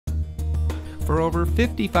For over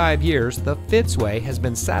 55 years, the Fitzway has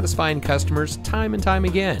been satisfying customers time and time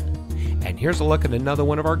again. And here's a look at another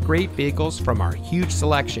one of our great vehicles from our huge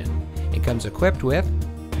selection. It comes equipped with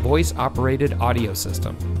voice-operated audio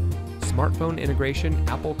system, smartphone integration,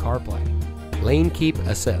 Apple CarPlay, lane keep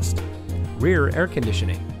assist, rear air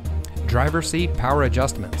conditioning, driver seat power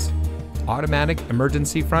adjustments, automatic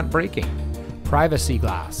emergency front braking, privacy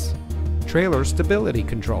glass, trailer stability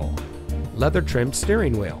control, leather trimmed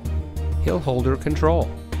steering wheel, hill holder control,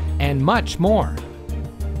 and much more.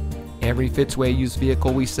 Every Fitzway used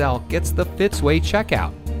vehicle we sell gets the Fitzway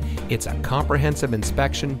checkout. It's a comprehensive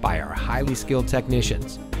inspection by our highly skilled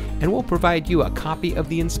technicians, and we'll provide you a copy of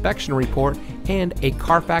the inspection report and a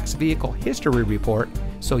Carfax vehicle history report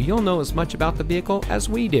so you'll know as much about the vehicle as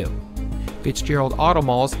we do. Fitzgerald Auto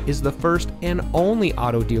Malls is the first and only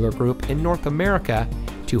auto dealer group in North America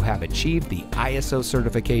to have achieved the ISO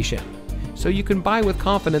certification, so you can buy with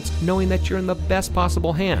confidence knowing that you're in the best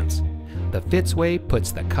possible hands. The Fitzway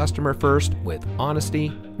puts the customer first with honesty,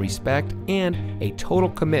 respect, and a total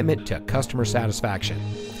commitment to customer satisfaction.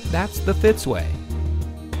 That's the Fitzway.